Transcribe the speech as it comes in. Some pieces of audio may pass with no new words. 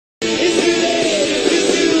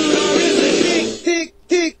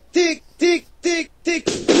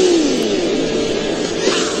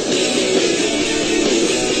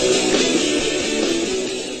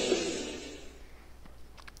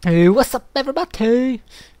everybody?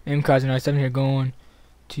 MKaiser97 here, going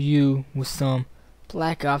to you with some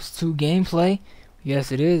Black Ops 2 gameplay.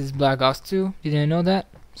 Yes, it is Black Ops 2. You didn't know that?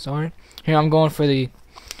 Sorry. Here I'm going for the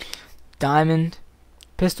diamond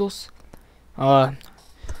pistols. A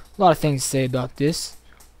lot of things to say about this.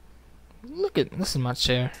 This is my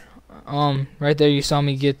chair. Right there you saw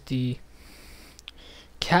me get the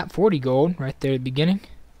Cap 40 gold right there at the beginning,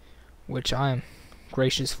 which I am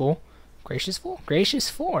gracious for.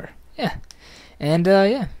 Yeah. And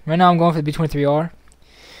yeah, right now I'm going for the B23R.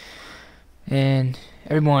 And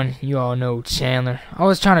everyone, you all know Chandler. I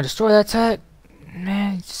was trying to destroy that tech.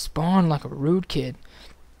 Man, he spawned like a rude kid.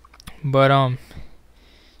 But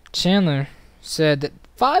Chandler said that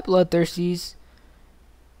 5 bloodthirsties,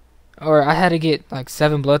 or I had to get like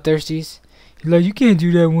 7 bloodthirsties. He's like, you can't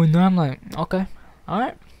do that one. I'm like, okay,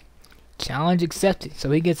 alright. Challenge accepted. So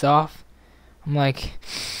he gets off. I'm like,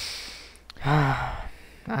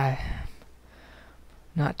 I'm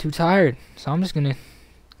not too tired, so I'm just gonna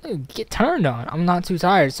get turned on. I'm not too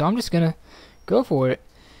tired, so I'm just gonna go for it.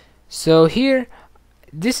 So here,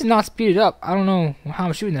 this is not speeded up. I don't know how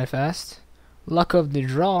I'm shooting that fast. Luck of the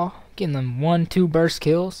draw, getting them 1-2 burst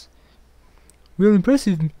kills. Real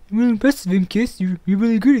impressive, MKiss. You're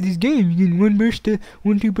really good at this game. You're getting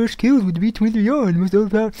 1-2 burst kills with the B23R and most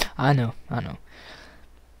overpowered. I know.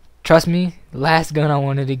 Trust me, the last gun I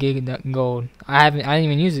wanted to get gold. I didn't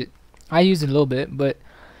even use it. I used it a little bit, but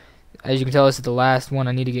as you can tell, this is the last one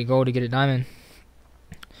I need to get gold to get a diamond.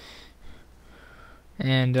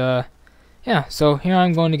 And yeah, so here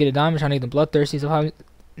I'm going to get a diamond, trying to get the bloodthirsties.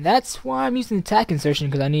 That's why I'm using the attack insertion,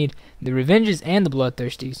 because I need the revenges and the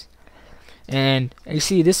bloodthirsties. And you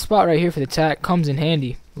see, this spot right here for the attack comes in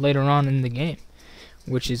handy later on in the game,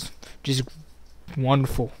 which is just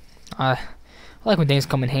wonderful. I like when things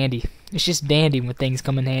come in handy. It's just dandy when things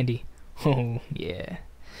come in handy. Oh yeah.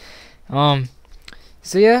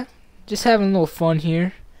 So yeah, just having a little fun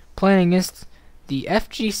here, playing against the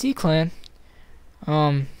FGC clan.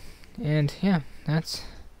 And yeah, that's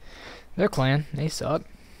their clan. They suck,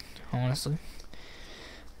 honestly.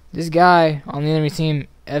 This guy on the enemy team,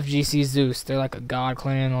 FGC Zeus, they're like a god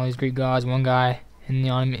clan, all these Greek gods. One guy in the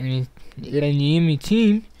enemy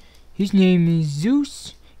team, his name is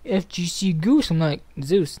Zeus. FGC Goose. I'm like,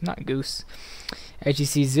 Zeus, not Goose.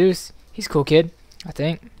 FGC Zeus. He's a cool kid, I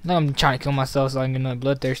think. Now I'm trying to kill myself so I can get another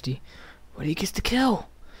bloodthirsty. But he gets the kill.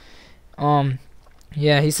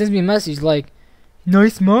 Yeah, he sends me a message like,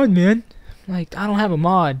 nice mod, man. I'm like, I don't have a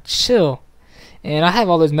mod. Chill. And I have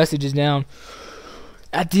all those messages down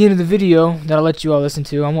at the end of the video that I'll let you all listen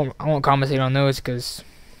to. I won't commentate on those because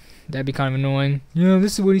that'd be kind of annoying. Yeah,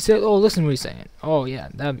 this is what he said. Oh, listen to what he's saying. Oh yeah,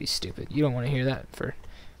 that'd be stupid. You don't want to hear that for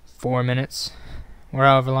 4 minutes or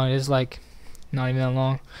however long it is, like not even that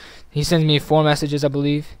long. He sends me 4 messages, I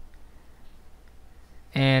believe,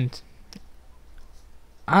 and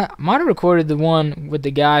I might have recorded the one with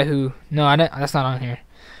the guy who, no, I didn't, that's not on here,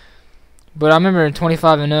 but I remember in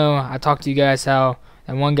 25-0 I talked to you guys how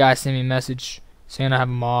that one guy sent me a message saying I have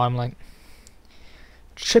a mod. I'm like,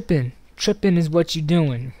 tripping is what you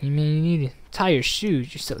doing. You mean you need to tie your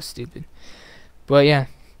shoes? You're so stupid. But yeah,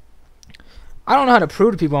 I don't know how to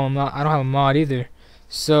prove to people I don't have a mod either,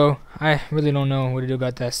 so I really don't know what to do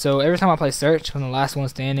about that. So every time I play search, I'm the last one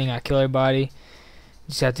standing, I kill everybody.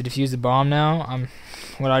 Just have to defuse the bomb now.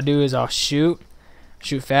 What I do is I'll shoot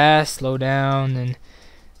fast, slow down, and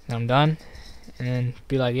then I'm done, and then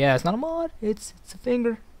be like, yeah, it's not a mod, it's a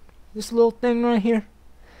finger, this little thing right here.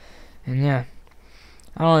 And yeah,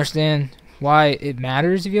 I don't understand why it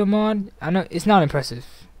matters if you have a mod. I know it's not impressive,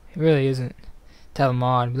 it really isn't to have a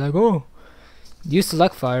mod. Be like, oh, use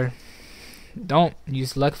select fire. Don't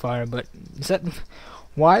use select fire, but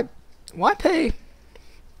why pay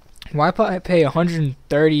 $130,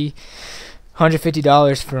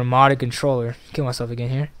 $150 for a modded controller? Kill myself again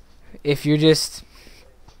here. If you just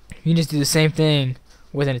do the same thing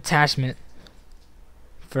with an attachment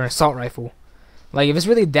for an assault rifle. Like, if it's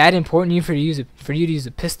really that important for you to use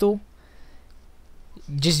a pistol,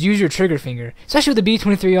 just use your trigger finger, especially with the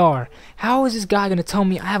B23R. How is this guy gonna tell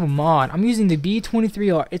me I have a mod? I'm using the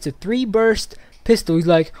B23R. It's a 3 burst pistol. He's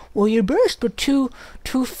like, well, your bursts were too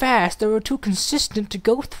fast. They were too consistent to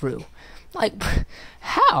go through. Like,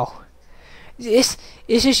 how? It's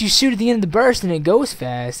just you shoot at the end of the burst and it goes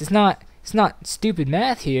fast. It's not stupid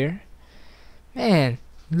math here, man.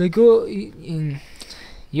 Like, oh,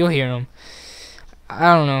 you'll hear him.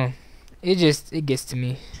 I don't know. It gets to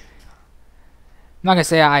me. I'm not gonna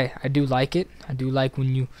say I do like it. I do like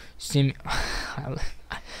when you see me.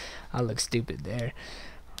 I look stupid there.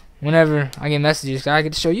 Whenever I get messages, I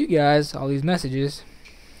get to show you guys all these messages.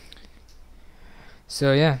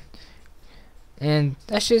 So yeah, And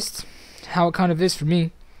that's just how it kind of is for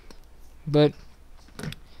me. But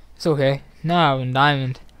it's okay. Now I'm in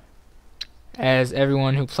Diamond, as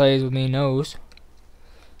everyone who plays with me knows.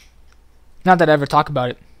 Not that I ever talk about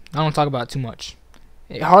it. I don't talk about it too much.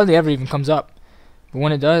 It hardly ever even comes up. But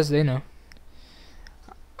when it does, they know.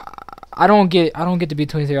 I don't get to be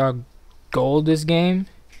 23R gold this game.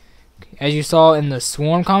 As you saw in the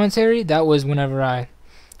Swarm commentary, that was whenever I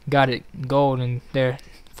got it gold and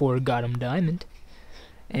therefore got him diamond.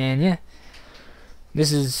 And yeah,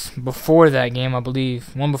 this is before that game, I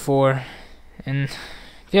believe. One before. And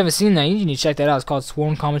if you haven't seen that, you need to check that out. It's called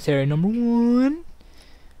Swarm Commentary #1.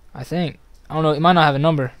 I think. I don't know, it might not have a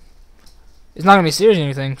number. It's not gonna be serious or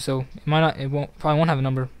anything, so probably won't have a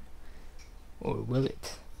number. Or will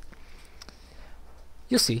it?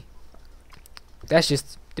 You'll see. That's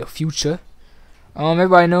just the future.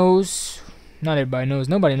 Everybody knows, not everybody knows,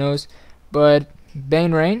 nobody knows, but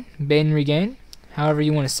Bane Regain, however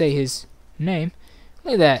you want to say his name.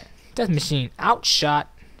 Look at that. Death Machine outshot.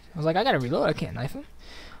 I was like, I gotta reload, I can't knife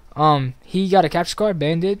him. He got a capture card,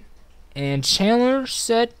 Bane did. And Chandler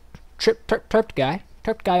said Turped Guy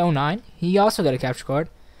 09, he also got a capture card.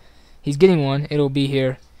 He's getting one. It'll be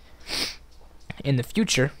here in the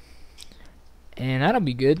future. And that'll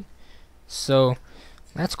be good. So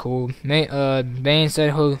that's cool. Bane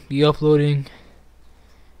said he'll be uploading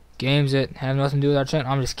games that have nothing to do with our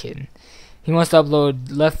channel. I'm just kidding. He wants to upload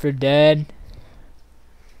Left 4 Dead.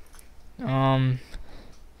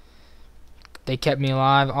 They Kept Me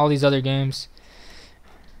Alive. All these other games.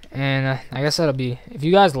 And I guess that'll be. If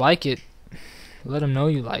you guys like it, let him know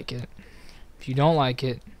you like it. If you don't like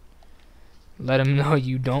it, let him know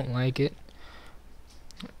you don't like it.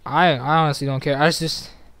 I honestly don't care.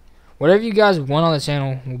 Whatever you guys want on the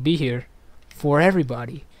channel will be here for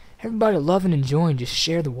everybody. Everybody to love and enjoy and just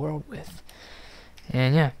share the world with.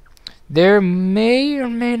 And yeah, there may or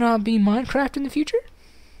may not be Minecraft in the future.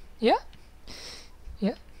 Yeah.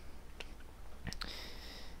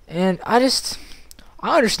 And I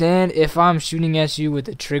understand if I'm shooting at you with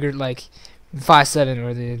the trigger like 5.7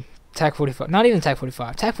 or the TAC 45. Not even TAC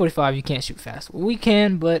 45. TAC 45 you can't shoot fast. Well, we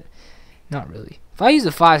can, but not really. If I use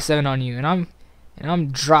a 5.7 on you and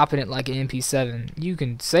I'm dropping it like an MP7, you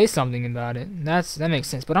can say something about it. That makes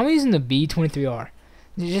sense. But I'm using the B23R.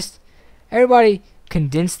 Just everybody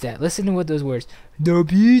condense that. Listen to what those words. The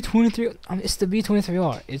B23. It's the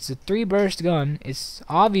B23R. It's a 3-burst gun. It's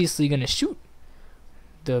obviously gonna shoot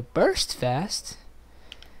the burst fast.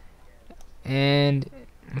 And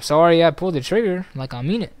I'm sorry I pulled the trigger like I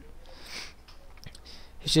mean it.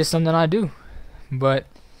 It's just something I do. But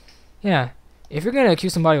yeah, if you're gonna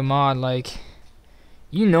accuse somebody of mod, like,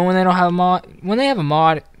 you know, when they don't have a mod, when they have a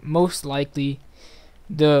mod, most likely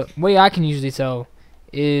the way I can usually tell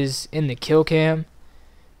is in the kill cam.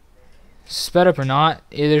 Sped up or not,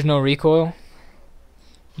 there's no recoil.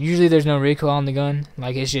 Usually there's no recoil on the gun.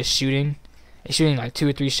 Like, it's just shooting. It's shooting like 2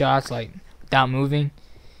 or 3 shots like without moving.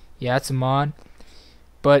 Yeah, it's a mod.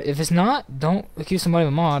 But if it's not, don't accuse somebody of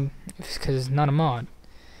a mod, because it's not a mod.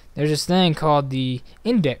 There's this thing called the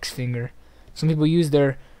index finger. Some people use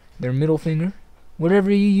their middle finger.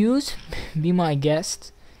 Whatever you use, be my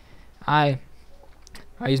guest. I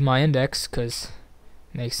use my index because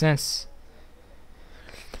it makes sense.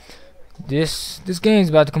 This game's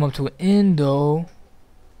about to come up to an end, though.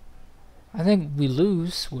 I think we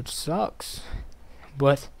lose, which sucks.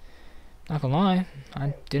 But not gonna lie,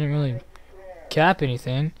 I didn't really cap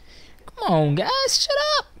anything. Come on, guys, shut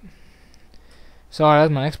up. Sorry,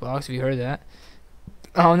 that's my Xbox. If you heard that.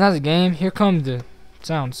 Oh, and that's the game. Here comes the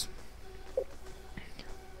sounds.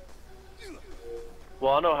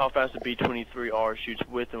 Well, I know how fast the B23R shoots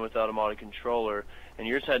with and without a modded controller, and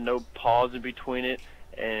yours had no pause in between it,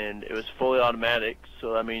 and it was fully automatic,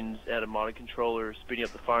 so that means it had a modded controller speeding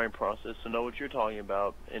up the firing process. So know what you're talking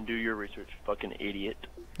about and do your research, fucking idiot.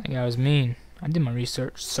 That guy was mean. I did my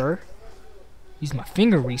research, sir. Use my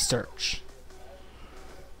finger research.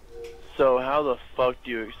 So how the fuck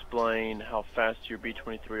do you explain how fast your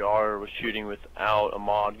B23R was shooting without a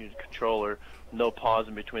modded controller, no pause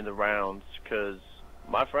in between the rounds? Because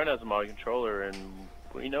my friend has a modded controller, and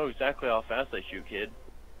we know exactly how fast they shoot, kid.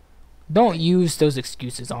 Don't use those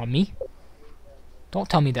excuses on me. Don't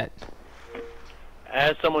tell me that.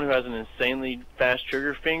 As someone who has an insanely fast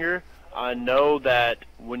trigger finger, I know that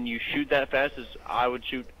when you shoot that fast, as I would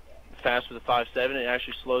shoot fast with a 5.7, it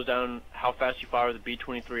actually slows down how fast you fire with the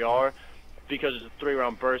B23R because it's a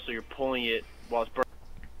 3-round burst, so you're pulling it while it's bursting.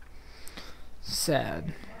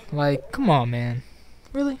 Sad. Like, come on, man.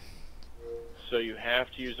 Really? So you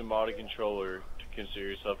have to use a modded controller to consider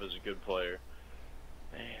yourself as a good player.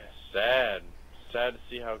 Man, sad. sad to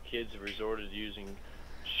see how kids have resorted to using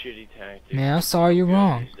shitty tactics. Man, I'm sorry you're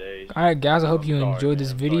wrong. these days. Alright guys, I hope you I'm sorry, enjoyed this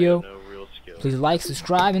man. I'm sorry you video. have no real skill. Please like,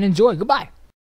 subscribe, and enjoy. Goodbye.